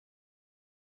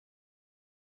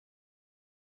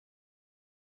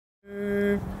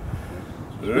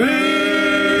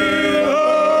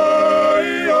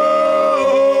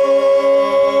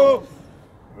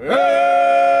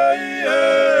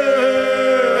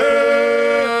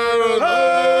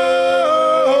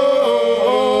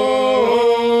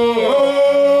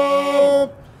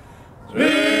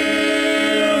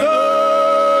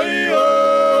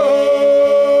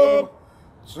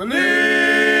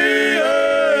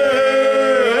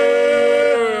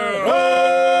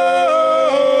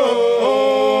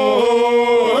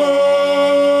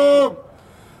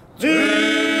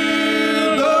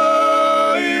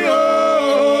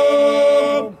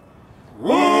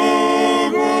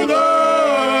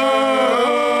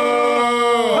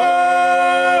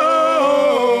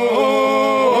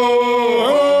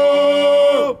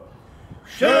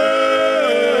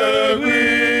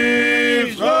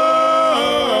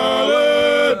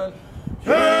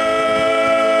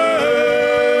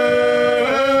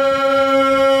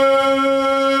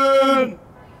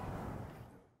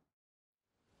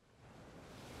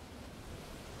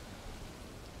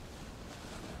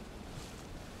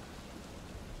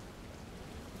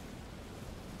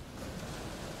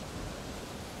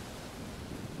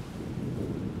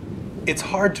It's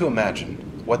hard to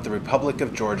imagine what the Republic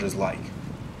of Georgia is like.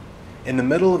 In the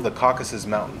middle of the Caucasus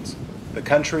Mountains, the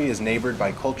country is neighbored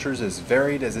by cultures as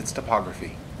varied as its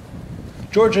topography.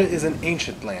 Georgia is an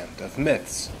ancient land of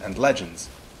myths and legends,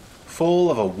 full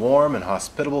of a warm and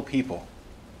hospitable people,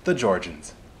 the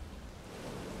Georgians.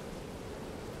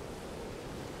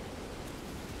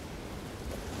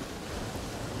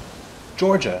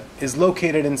 Georgia is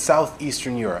located in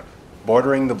southeastern Europe,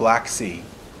 bordering the Black Sea,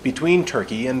 between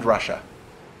Turkey and Russia.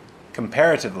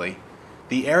 Comparatively,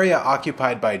 the area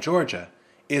occupied by Georgia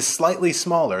is slightly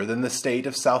smaller than the state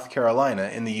of South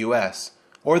Carolina in the U.S.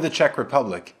 or the Czech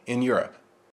Republic in Europe.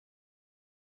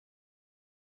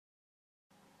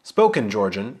 Spoken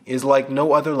Georgian is like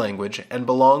no other language and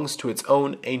belongs to its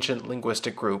own ancient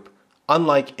linguistic group,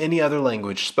 unlike any other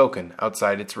language spoken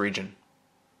outside its region.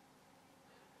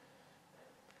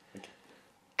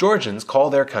 Georgians call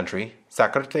their country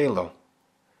Sakartvelo.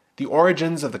 The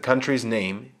origins of the country's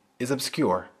name is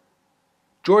obscure.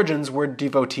 Georgians were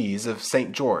devotees of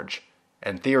St. George,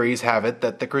 and theories have it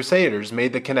that the Crusaders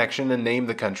made the connection and named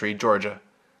the country Georgia.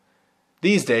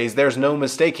 These days, there's no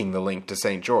mistaking the link to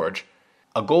St. George.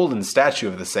 A golden statue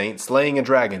of the saint slaying a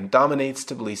dragon dominates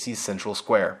Tbilisi's central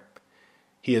square.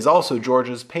 He is also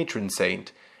Georgia's patron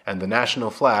saint, and the national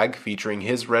flag, featuring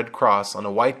his red cross on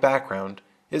a white background,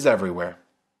 is everywhere.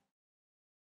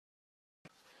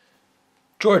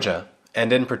 Georgia,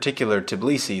 and in particular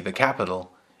Tbilisi, the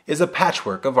capital, is a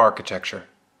patchwork of architecture.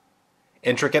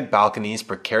 Intricate balconies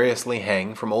precariously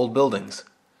hang from old buildings.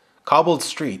 Cobbled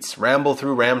streets ramble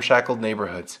through ramshackled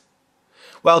neighborhoods.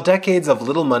 While decades of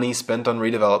little money spent on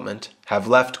redevelopment have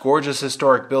left gorgeous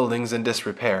historic buildings in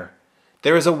disrepair,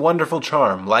 there is a wonderful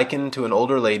charm likened to an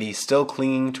older lady still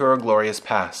clinging to her glorious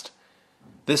past.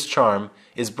 This charm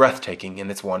is breathtaking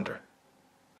in its wonder.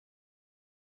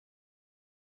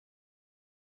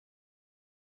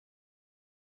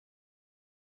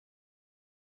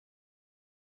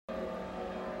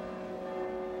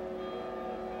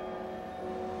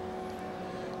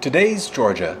 Today's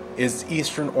Georgia is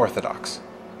Eastern Orthodox.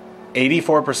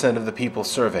 84% of the people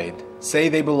surveyed say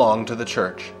they belong to the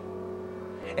Church.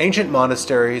 Ancient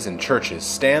monasteries and churches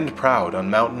stand proud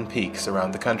on mountain peaks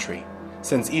around the country,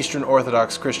 since Eastern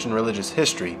Orthodox Christian religious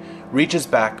history reaches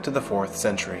back to the 4th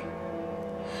century.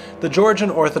 The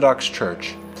Georgian Orthodox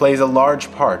Church plays a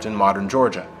large part in modern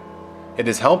Georgia. It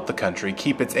has helped the country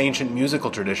keep its ancient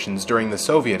musical traditions during the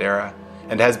Soviet era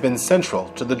and has been central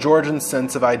to the Georgian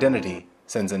sense of identity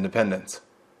since independence.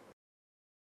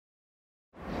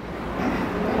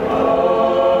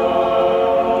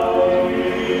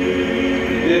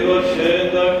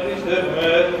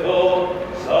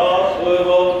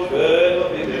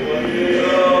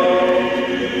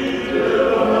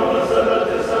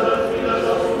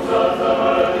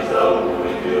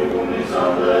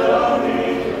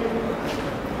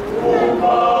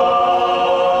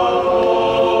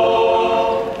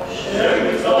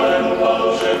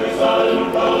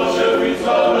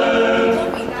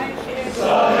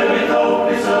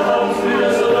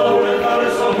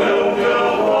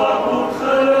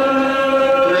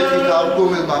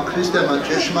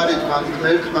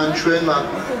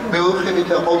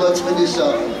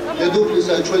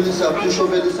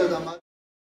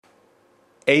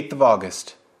 Eighth of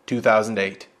August,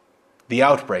 2008, the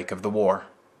outbreak of the war.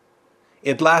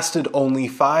 It lasted only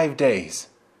 5 days,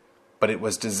 but it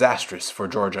was disastrous for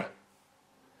Georgia.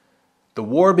 The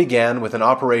war began with an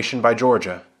operation by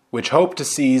Georgia, which hoped to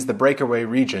seize the breakaway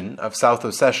region of South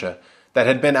Ossetia that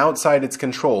had been outside its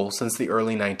control since the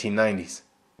early 1990s.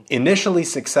 Initially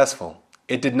successful,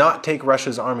 it did not take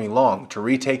Russia's army long to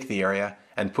retake the area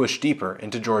and push deeper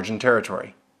into Georgian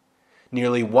territory.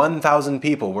 Nearly 1,000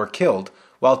 people were killed,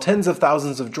 while tens of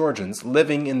thousands of Georgians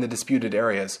living in the disputed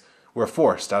areas were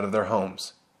forced out of their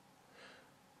homes.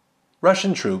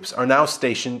 Russian troops are now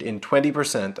stationed in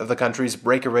 20% of the country's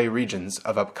breakaway regions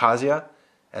of Abkhazia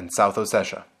and South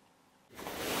Ossetia.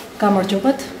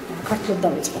 გამარჯობათ, ქართულად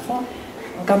დავიწყო, ხო?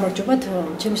 გამარჯობათ,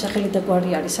 ჩემი სახელი და გვარი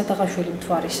არის სადაღაშვილი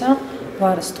მთვარისა,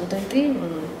 ვარ სტუდენტი.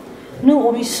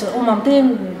 ომამდე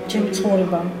ჩემი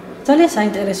ცხოვრება ძალიან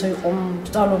საინტერესო იყო.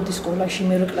 სწავლობდი სკოლაში,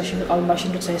 მეორე კლასში ვიყავი მაშინ,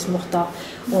 როცა ეს მოხდა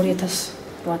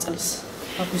 2008 წელს.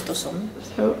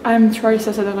 So I'm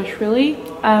Charissa Sadagashvili.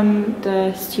 I'm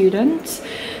the student.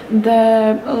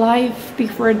 The life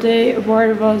before the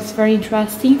war was very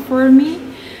interesting for me.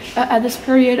 At this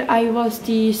period, I was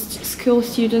the school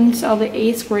student of the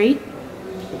 8th grade.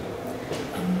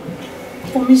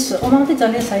 ომამდე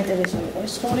ძალიან საინტერესო იყო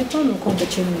ეს ცხოვრება, მქონდა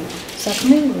ჩემი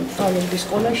საქმე, ვსწავლობდი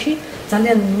სკოლაში,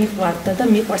 ძალიან მიყვარდა და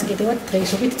მიყვარს კიდევაც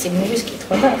დღეისობით წიგნების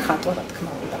კითხვა და ხატვა, რა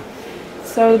თქმა უნდა.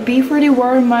 So before the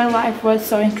war, my life was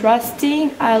so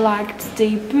interesting. I liked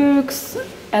the books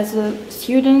as a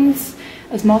student,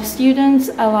 as most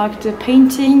students. I liked the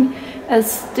painting,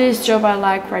 as this job I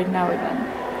like right now even.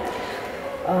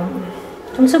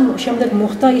 თუმცა შემდეგ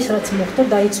მოხდა ის, რაც მოხდა,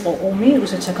 დაიწყო ომი,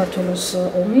 რუსეთ-საქართველოს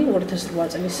ომი 2008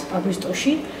 წლის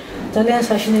აგვისტოში. ძალიან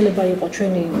საშინელება იყო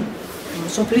ჩვენი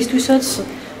სოფლისთვისაც,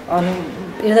 ანუ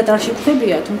პირადად არ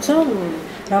შეგხვდებია, თუმცა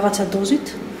რაღაცა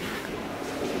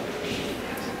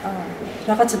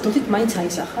დოზით მაინც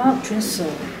აისახა ჩვენს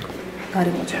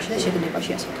გარემოცვაში და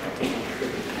შეგნებაში, ასე ვთქვათ.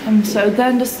 So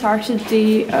then started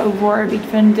the war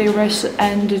between the Russia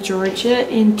and Georgia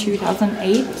in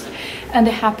 2008, and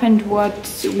it happened what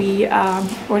we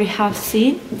already have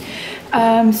seen.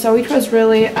 So it was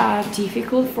really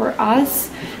difficult for us.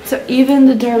 So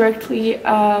even directly,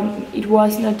 it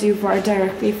was not the war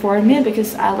directly for me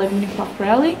because I live in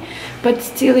Ukraine, but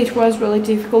still it was really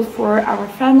difficult for our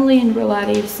family and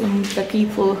relatives and the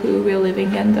people who were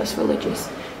living in those villages.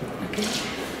 Okay.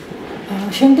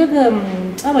 შემდეგ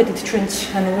წავედით ჩვენც,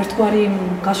 ანუ ერთგვარი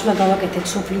გასვლა გავაკეთეთ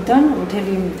სოფლიდან,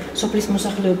 მთელი სოფლის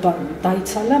მოსახლეობა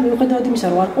დაიცალა, მიუხედავად იმისა,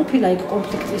 რომ არ ყოფილა იქ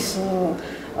კონფლიქტის,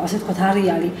 ასე ვთქვათ,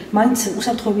 არეალი, მაინც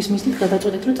უსაფრთხოების მიზნით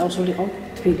გადაწყვეტეთ, რომ წავსულიყავ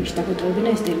თბილისში და გვეტოვებინა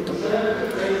ეს ტერიტორია.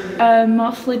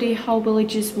 Mostly the whole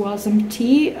villages was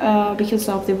empty because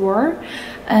of the war,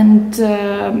 and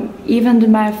even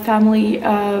my family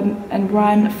and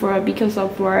ran because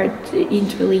of war in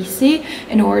Tbilisi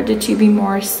in order to be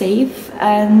more safe.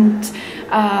 And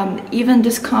even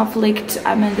this conflict,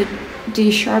 I mean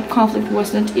the sharp conflict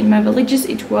was not in my villages.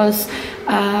 It was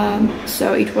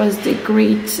the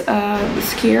great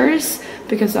scares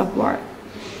because of war.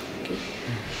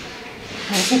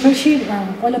 სოფელში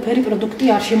ყველაფერი პროდუქტი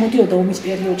არ შემოდიოდა ომის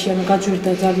პერიოდში, ანუ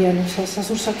გაძვირდა ძალიან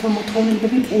სასურსათო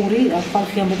მოთხოვნილები, პური,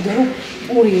 ხალხი ამბობდა, რომ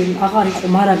პური აღარ იყო,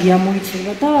 მარაგი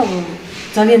ამოიწურა და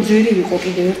ძალიან ძვირი იყო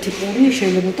კიდევ ერთი პური,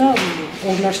 შეიძლება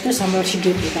ორ ლარში და სამ ლარში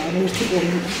გეყიდა, ანუ ერთი პური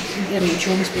პერიოდში,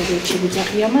 ომის პერიოდში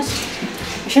ვიძახი ამას.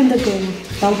 შემდეგ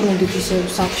დავბრუნდით ისე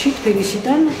სახლში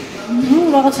თბილისიდან,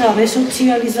 რაღაცა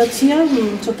რესოციალიზაცია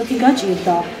ცოტათი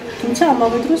გაჭირდა, თუმცა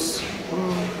ამავე დროს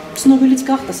ცნობილიც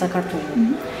გახდა საქართველო.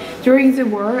 During the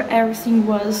war, everything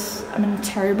was,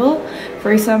 terrible.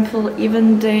 For example,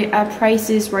 even the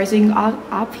prices rising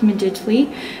up immediately,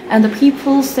 and the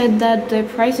people said that the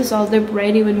prices of the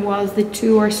bread even was the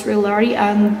 2 or 3 lari,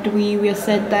 and we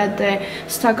said that the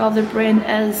stock of the bread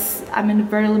is,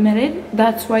 very limited.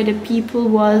 That's why the people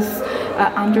was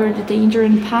under the danger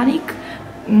and panic.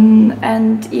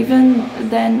 And even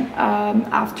then,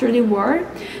 after the war,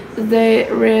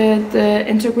 the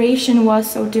integration was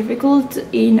so difficult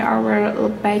in our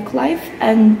back life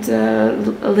and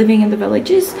living in the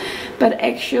villages. But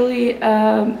actually,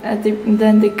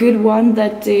 then the good one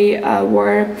that the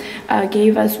war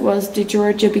gave us was the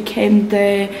Georgia became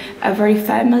very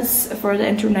famous for the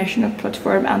international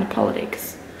platform and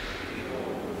politics.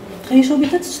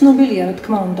 დღეისობითაც ცნობილია, რა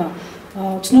თქმა უნდა.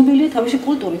 ცნობილია თავისი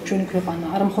კულტურით ჩვენი ქვეყანა,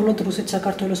 არა მხოლოდ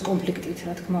რუსეთ-საქართველოს კონფლიქტით,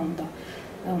 რა თქმა უნდა.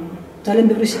 ძალიან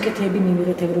ბევრი სიკეთეები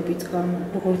მივიღეთ ევროპისგან,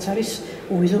 როგორც არის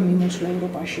უვიზო მიმოწვლა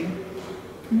ევროპაში.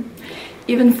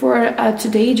 Even for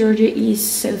today, Georgia is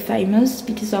so famous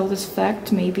because of this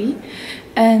fact, maybe,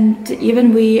 and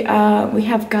even we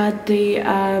have got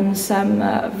some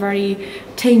very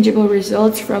tangible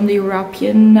results from the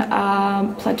European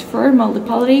platform of the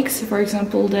politics. For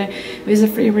example, the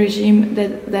visa-free regime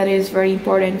that is very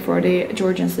important for the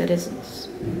Georgian citizens.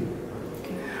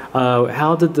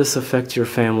 How did this affect your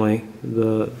family,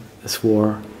 this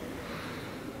war?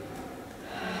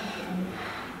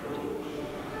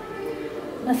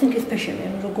 Nothing especially.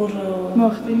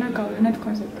 Nothing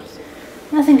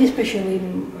Nothing especially.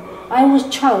 I was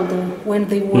child when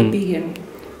the war began.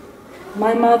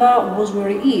 My mother was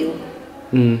very ill,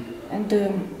 and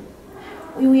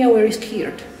we are very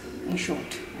scared. In short,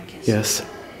 I guess. Yes.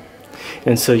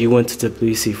 And so you went to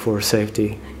Tbilisi for safety.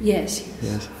 Yes.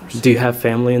 Do you have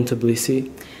family in Tbilisi?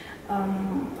 I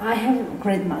have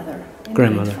grandmother.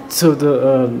 Grandmother. So the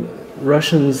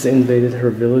Russians invaded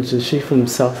her village. Is she from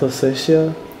South Ossetia?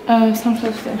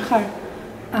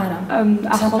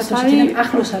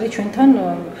 ახლოს არის ჩვენთან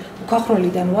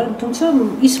უქახროლიდან ვარ, თუმცა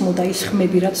ისმოდა ის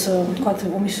ხმები, რაც თქვათ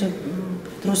ომის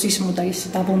დროს ისმოდა ის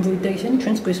დაბომბვით და ისინი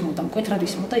ჩვენს გვესმოდა, მკვეთრად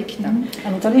ისმოდა იქიდან.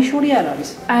 ანუ ძალიან შორი არ არის.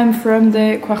 I'm from the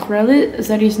Kwakhreli,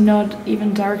 that is not even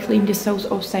directly in the South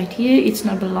Ossetia, it's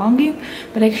not belonging,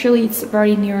 but actually it's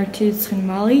very near to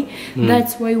Tskhinvali.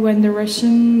 That's why when the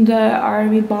Russian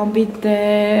army bombed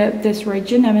this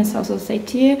region, I mean South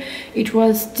Ossetia, it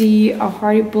was the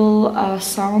horrible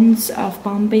sounds of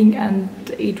bombing and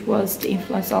it was the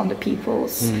influence on the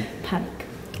people's panic.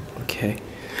 Okay.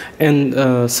 And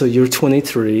so you're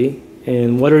 23,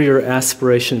 and what are your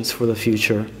aspirations for the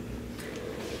future?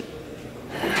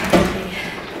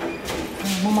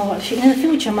 In the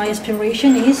future, my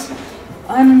aspiration is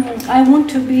I want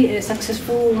to be a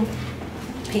successful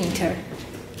painter.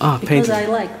 Because Painter. I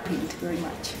like paint very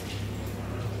much.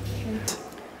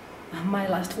 My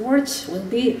last words will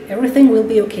be everything will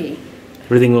be okay.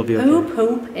 Everything will be okay. Hope,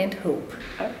 hope, and hope.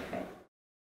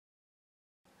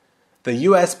 The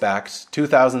US-backed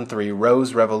 2003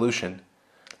 Rose Revolution,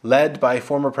 led by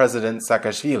former President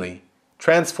Saakashvili,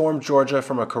 transformed Georgia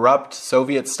from a corrupt,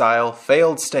 Soviet-style,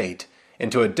 failed state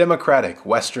into a democratic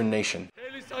Western nation.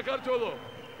 In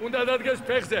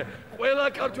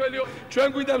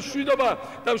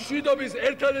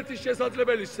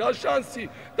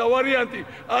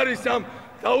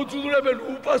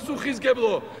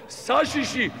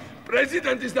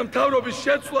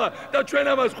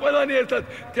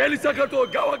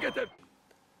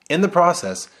the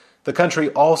process, the country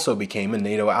also became a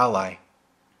NATO ally.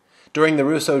 During the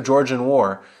Russo-Georgian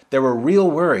War, there were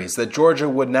real worries that Georgia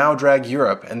would now drag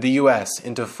Europe and the US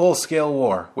into full-scale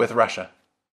war with Russia.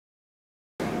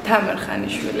 Tamer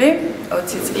Khanishvili,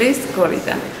 20 წლის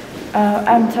გორიდან.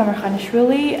 I'm Tamer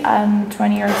Khanishvili, I'm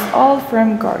 20 years old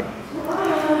from Gori.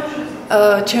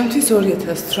 ჩემთვის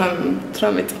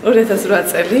 2008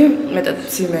 წელი მეტად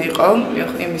ძიმე იყო,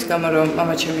 იმის გამო რომ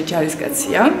მამა ჩემი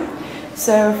ჯარისკაცია.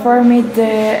 So for me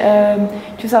the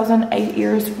 2008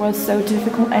 years was so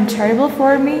difficult and terrible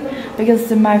for me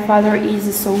because my father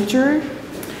is a soldier.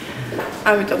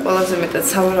 ამიტომ ყველაზე მეტად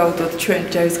სავარაუდოდ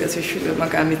ჩვენ ჯარისკაცის შვილებმა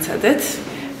გამიცადეთ.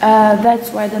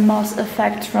 That's why the most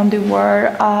effect from the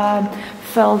war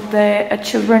felt the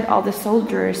children of the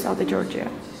soldiers of the Georgia.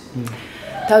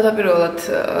 თავდაპირველად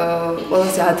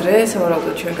ყველაზე ადრე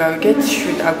სავარაუდოდ ჩვენ გავიგეთ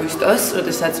 7 აგვისტოს,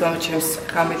 როდესაც მამა ჩემს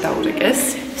ღამე დაურეკეს.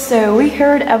 So we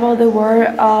heard about the war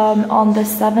on the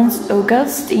 7th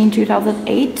August in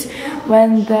 2008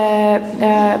 when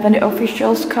the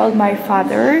officials called my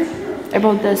father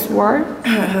about this war.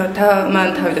 მან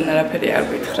თავიდან არაფერი არ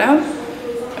გითხრა,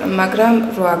 მაგრამ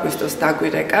 8 აგვისტოს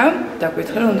დაგვირეკა,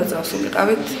 დაგვითხა რომ უნდა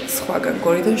წავსულიყავით სხვაგან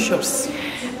გორიდან შორს.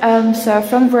 So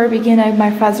from the very beginning, my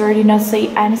father did not say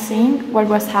anything what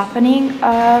was happening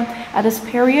at this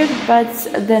period, but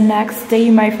the next day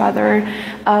my father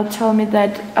told me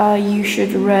that you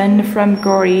should run from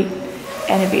Gori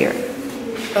anywhere.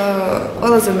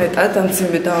 ყველაზე მეტად ამ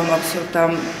ძიმე დავამახსოვრდა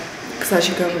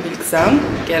გზაში გამოვილი გზა,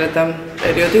 კი არა და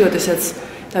პერიოდი, როდესაც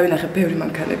დავინახე ბევრი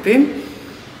მანქანები,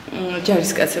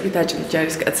 ჯარისკაცები, დაჭრილი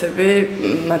ჯარისკაცები,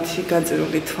 მათი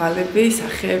განწირული თვალები,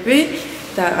 სახეები.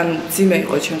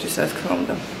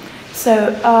 So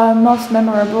most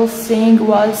memorable thing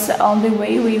was on the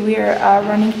way we were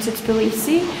running to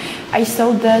Tbilisi. I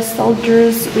saw the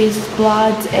soldiers with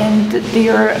blood and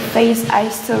their face I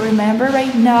still remember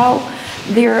right now.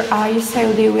 Their eyes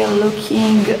how they were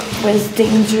looking with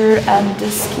danger and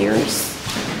scares.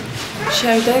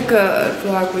 შემდეგ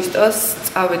 8 აგვისტოს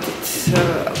წავედით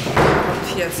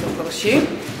ფორტიან სოფელში.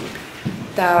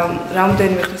 და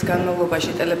რამდენიმე ხნის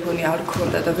განმავლობაში ტელეფონი არ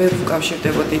გქონდა და ვერ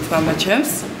ვუკავშირდებოდით მამა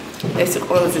ჩემს. ეს იყო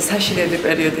ყველაზე საშინელი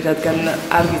პერიოდი, რადგან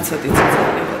არ ვიცოდით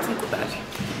ძალიან მკვდარი.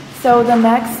 So the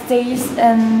next days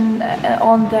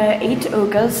on the 8th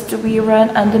August we ran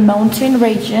on the mountain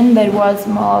region that was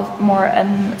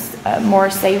more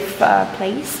safe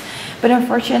place. But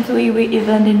unfortunately we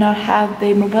even did not have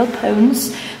the mobile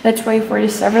phones. That's why for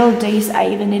several days I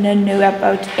even didn't know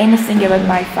about anything about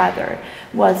my father.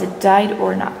 Was it died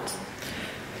or not?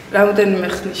 რამდენიმე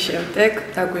ხნის შემდეგ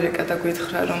დაგვირეკა და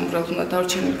გითხრა რომ უბრალოდ უნდა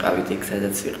დარჩენილიყავით იქ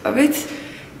სადაც ვიყავით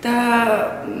და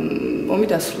ომი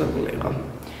დასრულებული იყო.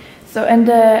 So in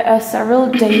the several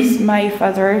days, my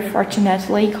father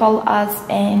fortunately called us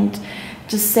and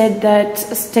just said that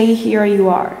stay here you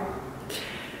are.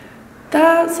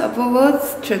 და საბოლოოდ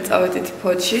ჩვენ წავედით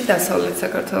ფოთში, დასავლეთ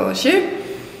საქართველოში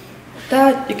და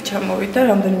იქ ჩამოვიდა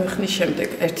რამდენიმე ხნის შემდეგ,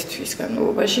 ერთი თვის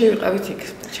განმავლობაში ვიყავით იქ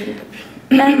ჩემდები.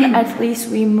 And at least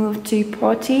we moved to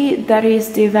Poti, that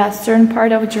is the western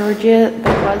part of Georgia,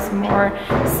 that was more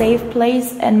safe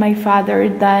place, and my father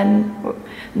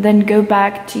then go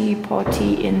back to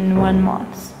Poti in 1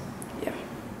 month. Yeah,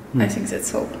 I think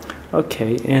that's all.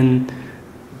 Okay, and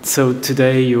so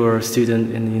today you are a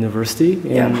student in the university,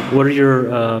 and what are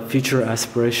your future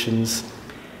aspirations?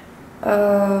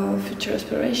 Future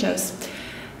aspirations.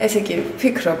 ესე იგი,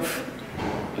 ვფიქრობ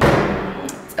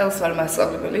წელს ვარ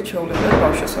მასწავლებელი, ჩვეულებრივ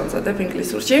ბავშვებს ვამზადებ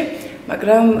ინგლისურში,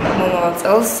 მაგრამ მომავალ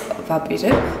წელს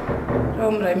ვაპირებ,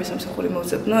 რომ რაიმე სამსახური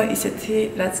მოვძებნო, ისეთი,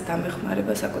 რაც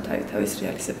დამეხმარება საკუთარი თავის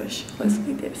რეალიზებაში. ეს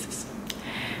იდეა ის.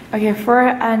 Okay, for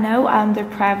now I'm the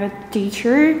private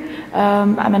teacher.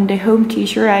 I'm the home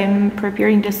teacher. I'm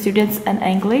preparing the students in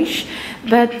English,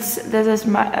 but this is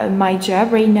my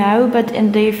job right now. But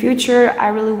in the future, I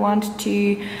really want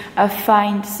to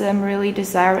find some really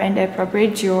desired and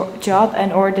appropriate job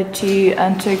in order to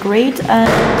integrate and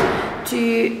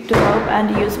to develop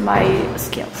and use my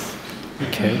skills.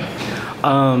 Okay,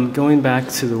 going back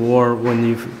to the war, when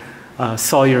you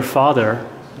saw your father,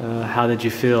 how did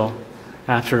you feel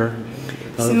after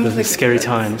the scary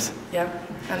times? Yeah,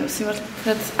 ანუ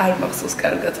სიმართლედ არ მახსოვს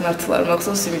კარგად, მართლა არ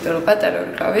მახსოვს, იმიტომ რომ პატარა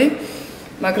ვიყავი,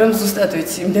 მაგრამ ზუსტად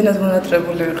ვიცი, იმდენად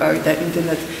მონატრებული ვიყავი და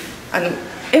იმდენად, ანუ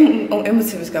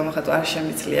ემოციების გამოხატვა არ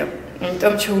შემიძლია.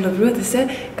 იმიტომ ჩვეულებრივად ესე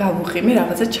გავუყიმი,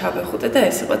 რაღაცა ჩავეხუტე და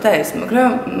ეს იყო და ეს, მაგრამ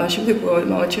მაშინ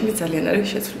მამაჩემი ძალიან არის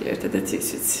შეცვლილი ერთადერთი ის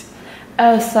ვიცი.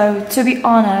 So to be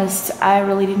honest, I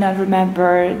really did not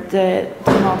remember the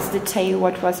most detail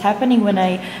what was happening when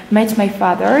I met my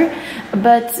father.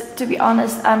 But to be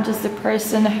honest, I'm just a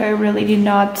person who really did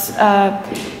not,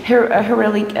 who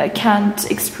really can't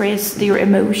express their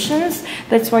emotions.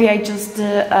 That's why I just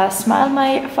smile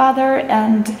my father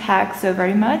and hug so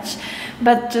very much.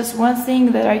 But just one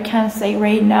thing that I can say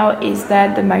right now is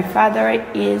that my father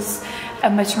is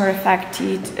much more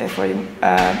affected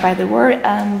by the war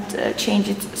and changed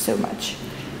it so much.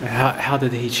 How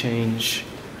did he change?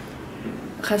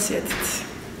 ხასიათით.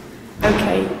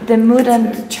 Okay, the mood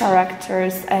and the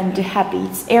characters and the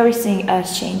habits, everything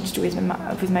has changed with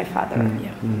my father.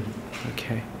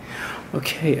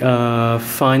 Okay.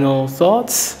 Final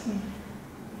thoughts?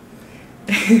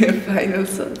 Final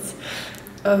thoughts.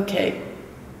 Okay.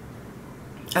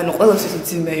 ანუ ყველასთვის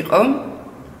მძიმე იყო.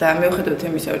 და მეუხედავთ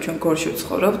იმისა, რომ ჩვენ გორში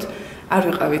ვცხოვრობთ, არ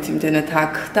ვიყავით იმდენად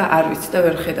აქ და არ ვიცი და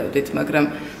ვერ ხედავდით, მაგრამ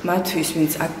მათთვის,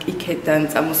 ვინც იქედან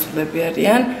წამოსულები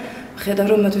არიან, ხედავ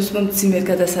რომ მათთვის მძიმედ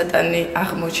გადასატანი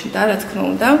აღმოჩნდა, რა თქმა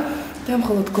უნდა, და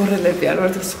მხოლოდ გორელები არ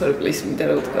ვართ ცხოვრებლის, მინდა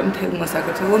რა ვთქვა, მთელმა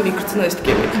საქართველოს მიგრძნო ეს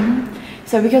ტკივილი.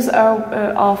 So because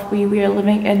we were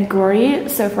living in Gori,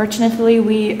 so fortunately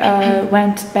we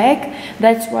went back.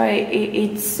 That's why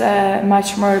it's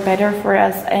much more better for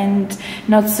us and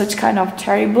not such kind of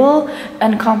terrible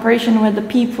in comparison with the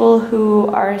people who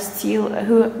are still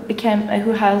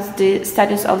who has the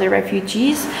status of the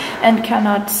refugees and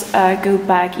cannot go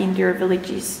back in their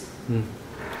villages.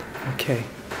 Okay,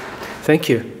 thank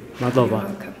you. Madlova. You're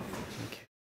welcome.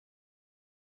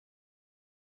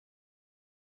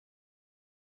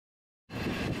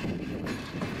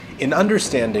 In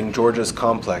understanding Georgia's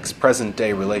complex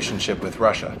present-day relationship with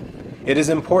Russia, it is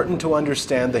important to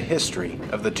understand the history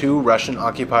of the two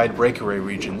Russian-occupied breakaway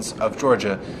regions of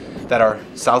Georgia that are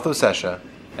South Ossetia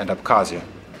and Abkhazia.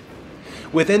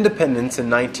 With independence in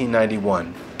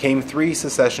 1991 came 3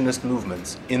 secessionist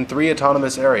movements in 3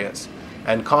 autonomous areas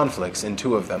and conflicts in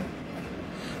 2 of them.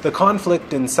 The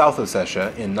conflict in South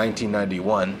Ossetia in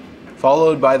 1991,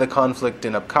 followed by the conflict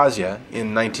in Abkhazia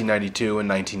in 1992 and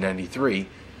 1993,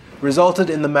 resulted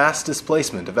in the mass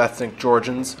displacement of ethnic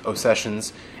Georgians,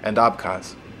 Ossetians, and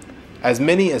Abkhaz. As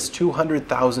many as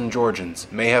 200,000 Georgians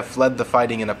may have fled the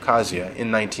fighting in Abkhazia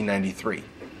in 1993.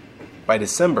 By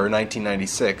December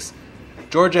 1996,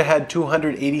 Georgia had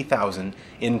 280,000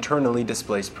 internally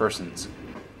displaced persons.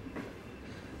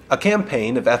 A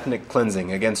campaign of ethnic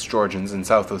cleansing against Georgians in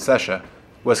South Ossetia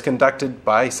was conducted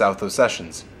by South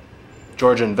Ossetians,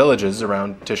 Georgian villages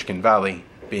around Tishkin Valley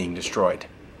being destroyed.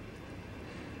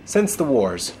 Since the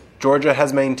wars, Georgia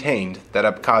has maintained that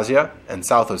Abkhazia and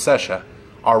South Ossetia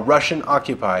are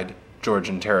Russian-occupied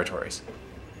Georgian territories.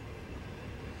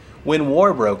 When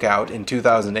war broke out in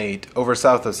 2008 over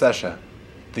South Ossetia,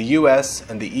 The US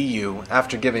and the EU,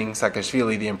 after giving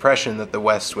Saakashvili the impression that the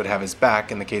West would have his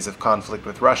back in the case of conflict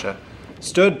with Russia,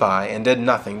 stood by and did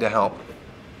nothing to help.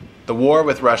 The war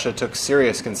with Russia took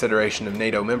serious consideration of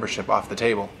NATO membership off the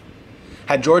table.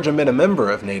 Had Georgia been a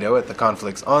member of NATO at the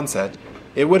conflict's onset,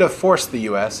 it would have forced the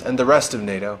US and the rest of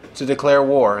NATO to declare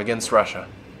war against Russia.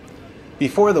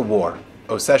 Before the war,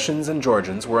 Ossetians and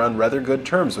Georgians were on rather good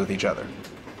terms with each other.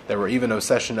 There were even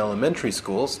Ossetian elementary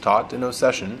schools taught in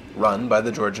Ossetian, run by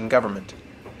the Georgian government.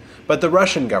 But the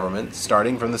Russian government,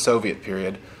 starting from the Soviet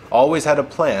period, always had a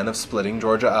plan of splitting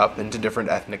Georgia up into different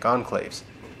ethnic enclaves.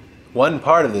 One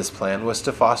part of this plan was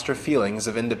to foster feelings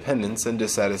of independence and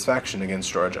dissatisfaction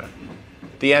against Georgia.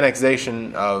 The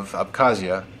annexation of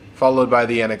Abkhazia, followed by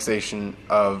the annexation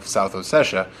of South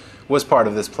Ossetia, was part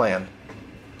of this plan.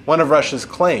 One of Russia's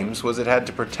claims was it had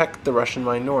to protect the Russian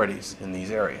minorities in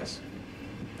these areas.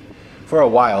 For a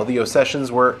while, the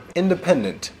Ossetians were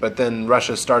independent, but then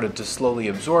Russia started to slowly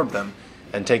absorb them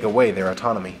and take away their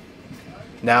autonomy.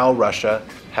 Now Russia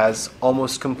has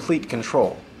almost complete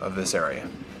control of this area.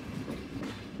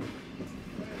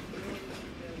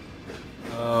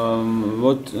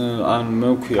 ან მე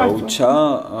ვქვია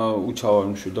უჩა ვარ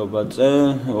მშვიდობაზე,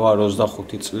 ვარ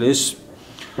 25 წლის.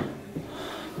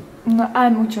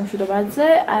 I'm Ucha Shudobadze.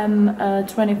 I'm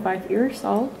 25 years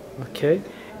old. Okay.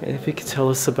 And if you could tell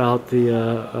us about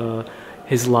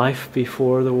his life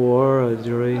before the war,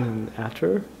 during and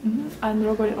after. And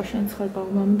როგორი იყო შენი ცხოვრება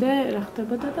ომამდე, რა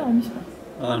ხდებოდა და ომის შემდეგ?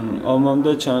 ან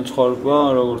ომამდე ჩემი ცხოვრება,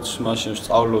 როგორც მაშინ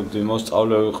სწავლობდი,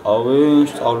 მოსწავლე ვიყავი,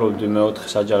 სწავლობდი მე-4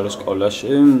 საჯარო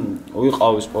სკოლაში,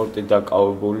 ვიყავი სპორტით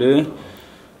დაკავებული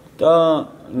და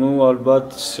ნუ ალბათ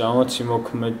რამაც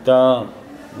იმოქმედა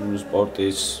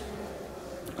სპორტის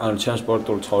ან ჩემ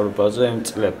სპორტულ ცხოვრებაზე იმ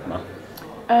წლებმა.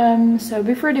 So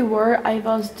before the war, I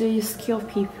was the skilled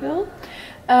people,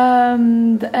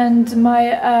 and I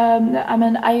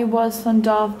was fond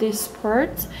of this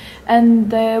sport, and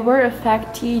they were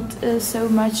affected so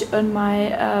much on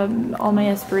my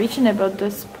aspiration about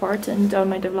the sport and on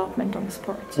my development on the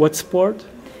sport. What sport?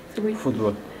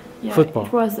 Football. Yeah, Football.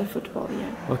 It was the football.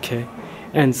 Yeah. Okay,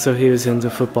 and so he was into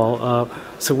football.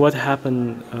 So what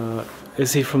happened?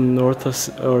 Is he from North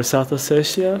or South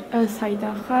Ossetia?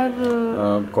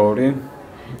 Gori.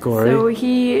 So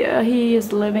he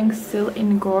is living still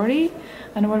in Gori,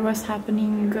 and what was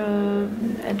happening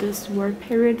at this war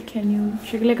period? Can you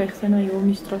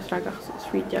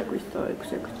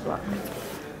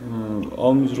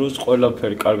ომის დროს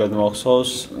ყველაფერი კარგად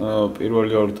მახსოვს.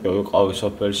 პირველი 2 დღე ვიყავი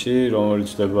სოფელში,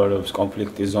 რომელიც მდებარეობს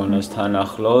კონფლიქტის ზონასთან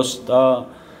ახლოს და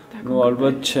ნუ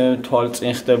ალბათ ჩემ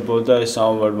თვალწინ ხდებოდა ეს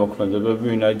საომარი მოქმედებები,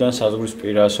 ვინაიდან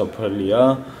საზღვრისპირა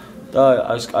სოფელია და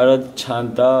ასკარად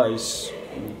ჩანდა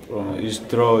ის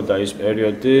დრო და ის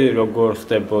პერიოდი, როგორ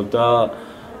ხდებოდა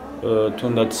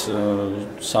თუნდაც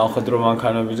სამხედრო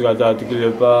მანქანების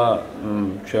გადაადგილება,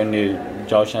 ჩვენი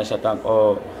ჯავშან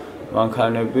სატანკო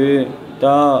მანქანები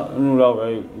და ნუ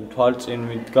რავი თვალწინ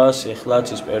მიდგას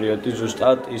ეხლაც ის პერიოდი,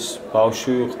 ზუსტად ის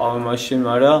ბავშვი ვიყავი მაშინ,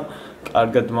 მაგრამ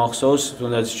კარგად მახსოვს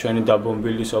თუნდაც ჩვენი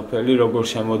დაბომბილი სოფელი, როგორ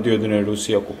შემოდიოდნენ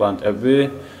რუსი ოკუპანტები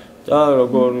და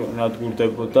როგორ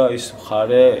ნადგურდებოდა ის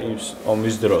მხარე ის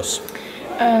ომის დროს.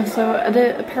 So at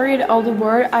the period of the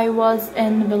war, I was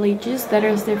in villages. That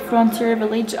is the frontier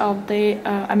village of the,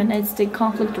 it's the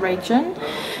conflict region,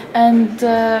 and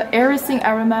everything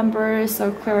I remember so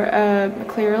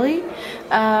clearly.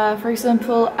 For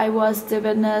example, I was the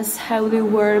witness how the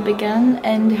war began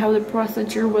and how the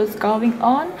procedure was going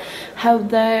on, how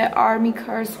the army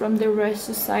cars from the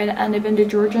Russo side and even the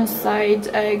Georgian side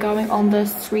going on the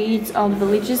streets of the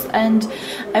villages, and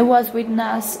I was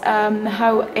witness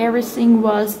how everything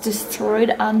was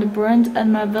destroyed and burned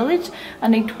in my village,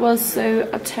 and it was so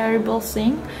a terrible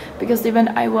thing because even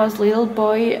I was a little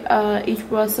boy,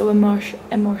 it was so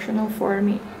emotional for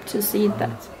me to see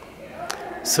that.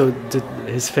 So did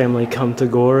his family come to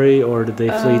Gori or did they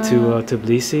flee to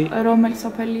Tbilisi?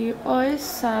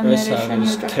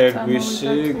 ეს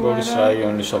თერგვისი, გორის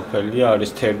რაიონის სოფელი არის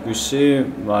თერგვისი,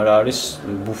 მაგრამ არის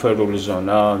ბუფერული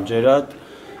ზონა ამჯერად.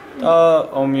 და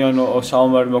ომიანო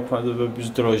საომარი მოქმედებების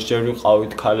დროს ჯერ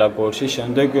ვიყავით ქალაქ გორში,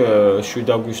 შემდეგ 7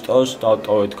 აგვისტოს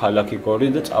დავტოვეთ ქალაქი გორი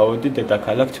და წავედით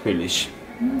დედაქალაქ თბილისში.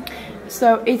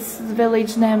 So it's the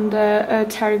village named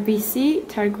Targvisi,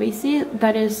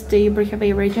 that is the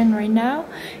breakaway region right now.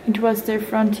 It was the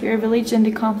frontier village in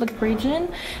the conflict region,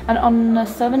 and on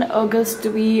 7 August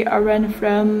we ran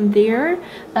from there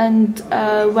and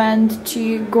went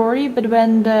to Gori, but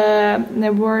when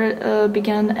the war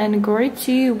began in Gori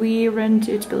too, we ran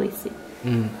to Tbilisi.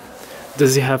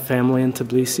 Does he have family in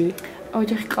Tbilisi?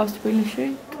 ოჯახი ყავს თბილისში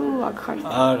თუ აქ ხარ?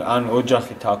 ან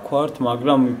ოჯახით აქ ვართ,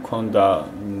 მაგრამ მქონდა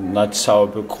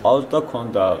ნაცსაობი ყავს და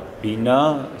მქონდა ბინა,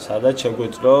 სადაც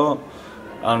შეგვეძლო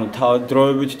ანუ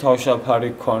დროებით თავშაფარი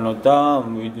ქონოდა,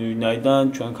 ვინაიდან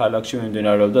ჩვენ ქალაქში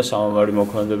მიმდინარეობდა სამომარი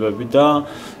მოქმედებები და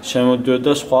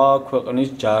შემოდიოდა სხვა ქვეყნის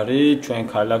ჯარი ჩვენ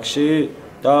ქალაქში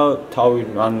და თავი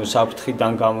ანუ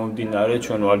საფრთხიდან გამომდინარე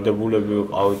ჩვენ ვარდებულები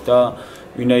ვიყავით და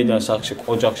ვინაიდან სახში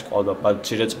ოჯახში ყავდა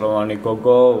პატივწლოვანი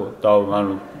გოგო და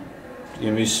ანუ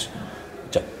იმის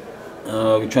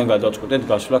ჩვენ გადავწყვიტეთ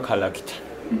გასვლა ქალაქიდან.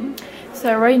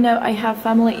 So right now I have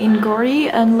family in Gori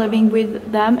and living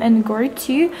with them in Gori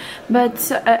too. But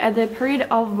at the period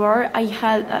of war, I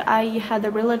had the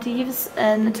relatives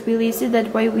in Tbilisi.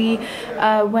 That way we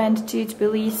went to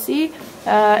Tbilisi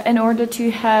in order to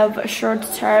have a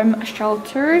short-term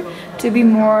shelter to be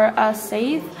more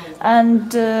safe. And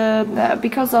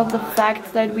because of the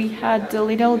fact that we had a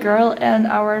little girl in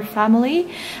our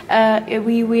family,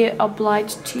 we were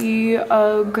obliged to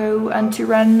go and to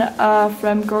run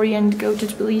from Gori and go to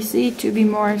Tbilisi to be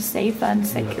more safe and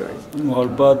secure.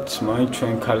 ალბათ მაინც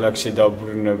ჩვენ ქალაქში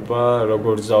დაბრუნება,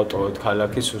 როგორც დავტოვეთ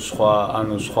ქალაქის სხვა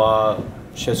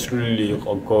შესრულილი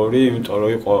იყო გორი, იმიტომ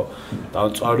რომ იყო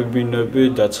დამწვარებინები,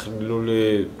 დაცხლილი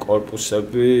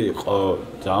კორპუსები, იყო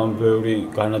ძალიან ბევრი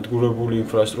განადგურებული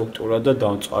ინფრასტრუქტურა და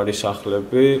დამწვარი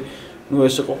სახლები.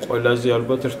 ეს იყო ყველაზე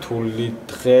ალბათ რთული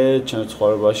დღე ჩემს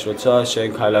ცხოვრებაში, როცა შენ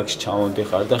ქალაქში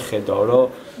ჩამოდიხარ და ხედავ, რომ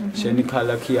შენი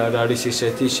ქალაქი არ არის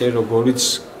ისეთი, შენ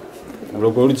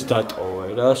როგორიც დატოვე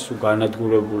რა, სულ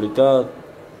განადგურებული და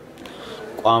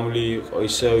ყვამლი იყო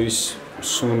ისევ ის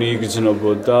სუნი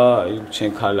იგრძნობოდა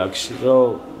ჩვენ ქალაქში, რომ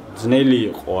ძნელი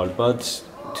იყო ალბათ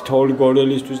თითოეული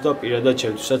გორელისთვის და პირადად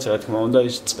ჩემთვისაც რა თქმა უნდა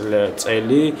ის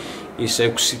წელი, ის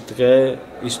 6 დღე,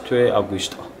 ის თვე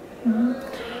აგვისტო.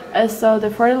 So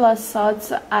for the last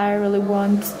thoughts, I really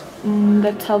want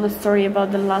to tell the story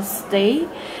about the last day.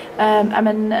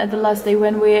 The last day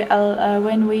when we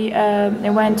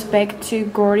went back to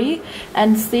Gori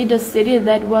and see the city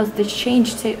that was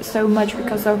changed so much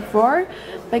because of war,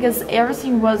 because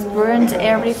everything was burned,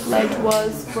 every flat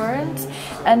was burned,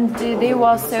 and there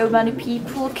was so many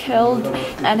people killed,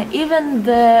 and even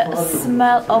the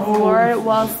smell of war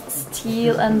was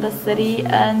still in the city,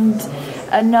 and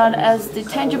not as the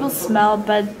tangible smell,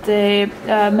 but the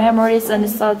memories and the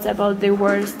thoughts about the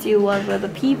war still was with the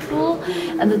people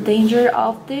and the danger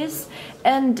of this.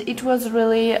 And it was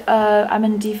really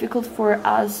difficult for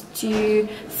us to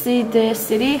see the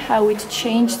city, how it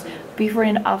changed before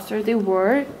and after the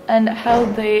war, and how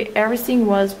everything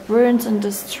was burned and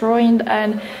destroyed,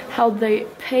 and how the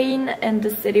pain in the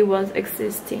city was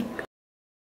existing.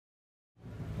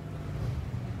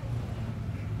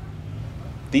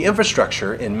 The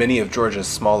infrastructure in many of Georgia's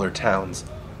smaller towns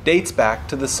dates back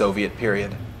to the Soviet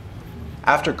period.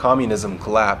 After communism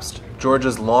collapsed,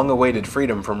 Georgia's long-awaited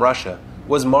freedom from Russia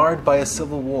was marred by a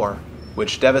civil war,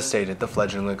 which devastated the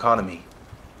fledgling economy.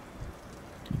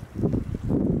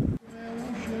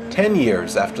 10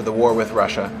 years after the war with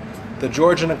Russia, the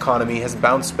Georgian economy has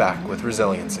bounced back with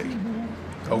resiliency.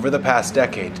 Over the past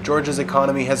decade, Georgia's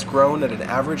economy has grown at an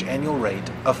average annual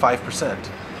rate of 5%.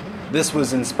 This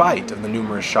was in spite of the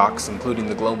numerous shocks, including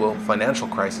the global financial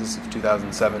crisis of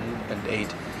 2007 and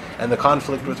 8 and the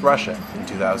conflict with Russia in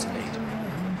 2008.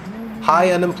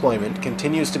 High unemployment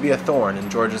continues to be a thorn in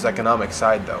Georgia's economic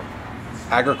side, though.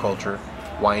 Agriculture,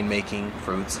 winemaking,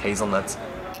 fruits, hazelnuts,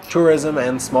 tourism,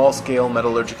 and small-scale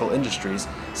metallurgical industries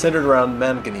centered around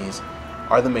manganese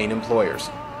are the main employers.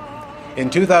 In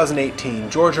 2018,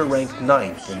 Georgia ranked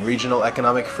 9th in regional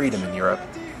economic freedom in Europe,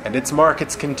 and its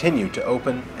markets continue to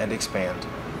open and expand.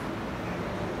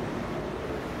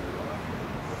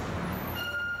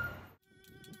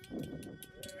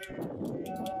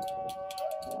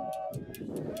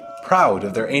 Proud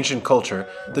of their ancient culture,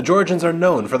 the Georgians are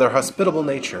known for their hospitable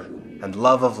nature and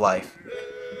love of life.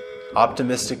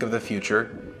 Optimistic of the future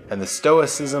and the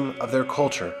stoicism of their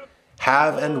culture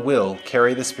have and will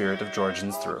carry the spirit of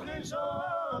Georgians through.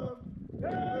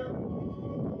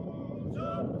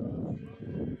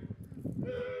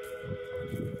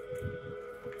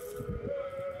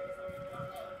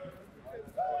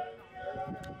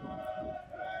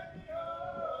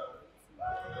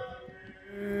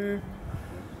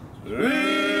 Three.